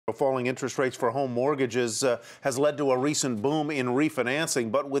Falling interest rates for home mortgages has led to a recent boom in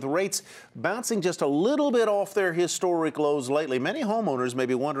refinancing, but with rates bouncing just a little bit off their historic lows lately, many homeowners may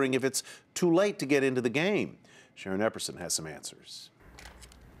be wondering if it's too late to get into the game. Sharon Epperson has some answers.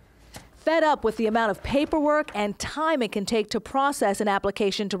 Fed up with the amount of paperwork and time it can take to process an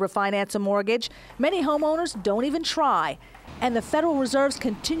application to refinance a mortgage, many homeowners don't even try. And the Federal Reserve's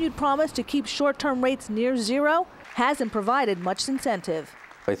continued promise to keep short-term rates near zero hasn't provided much incentive.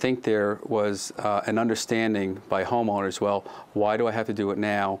 I think there was an understanding by homeowners, well, why do I have to do it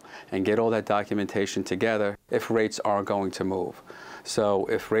now and get all that documentation together if rates are going to move? So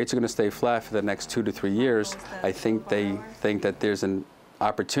if rates are going to stay flat for the next 2 to 3 years, I think they think that there's an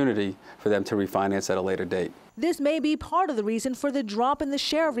opportunity for them to refinance at a later date. This may be part of the reason for the drop in the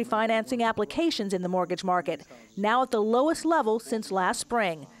share of refinancing applications in the mortgage market, now at the lowest level since last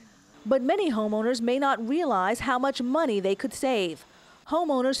spring. But many homeowners may not realize how much money they could save.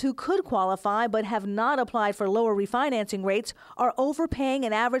 Homeowners who could qualify but have not applied for lower refinancing rates are overpaying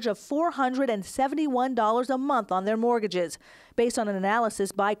an average of $471 a month on their mortgages, based on an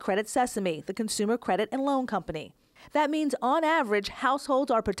analysis by Credit Sesame, the consumer credit and loan company. That means, on average,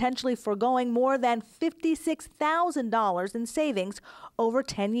 households are potentially foregoing more than $56,000 in savings over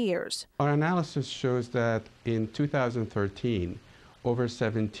 10 years. Our analysis shows that in 2013, over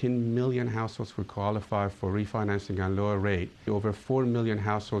 17 million households would qualify for refinancing at a lower rate. Over 4 million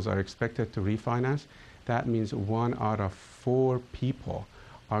households are expected to refinance. That means 1 out of 4 people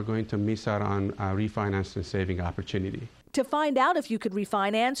are going to miss out on a refinance and saving opportunity. To find out if you could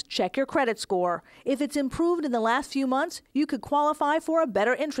refinance, check your credit score. If it's improved in the last few months, you could qualify for a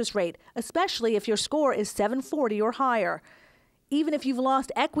better interest rate, especially if your score is 740 or higher. Even if you've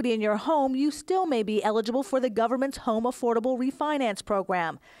lost equity in your home, you still may be eligible for the government's Home Affordable Refinance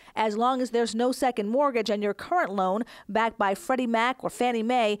program, as long as there's no second mortgage and your current loan, backed by Freddie Mac or Fannie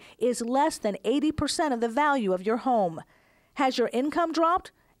Mae, is less than 80% of the value of your home. Has your income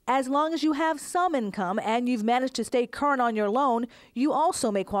dropped? As long as you have some income and you've managed to stay current on your loan, you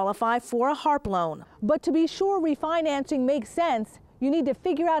also may qualify for a HARP loan. But to be sure refinancing makes sense, you need to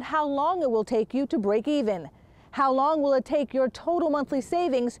figure out how long it will take you to break even. How long will it take your total monthly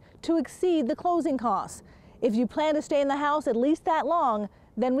savings to exceed the closing costs? If you plan to stay in the house at least that long,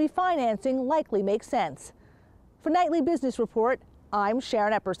 then refinancing likely makes sense. For Nightly Business Report, I'm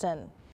Sharon Epperson.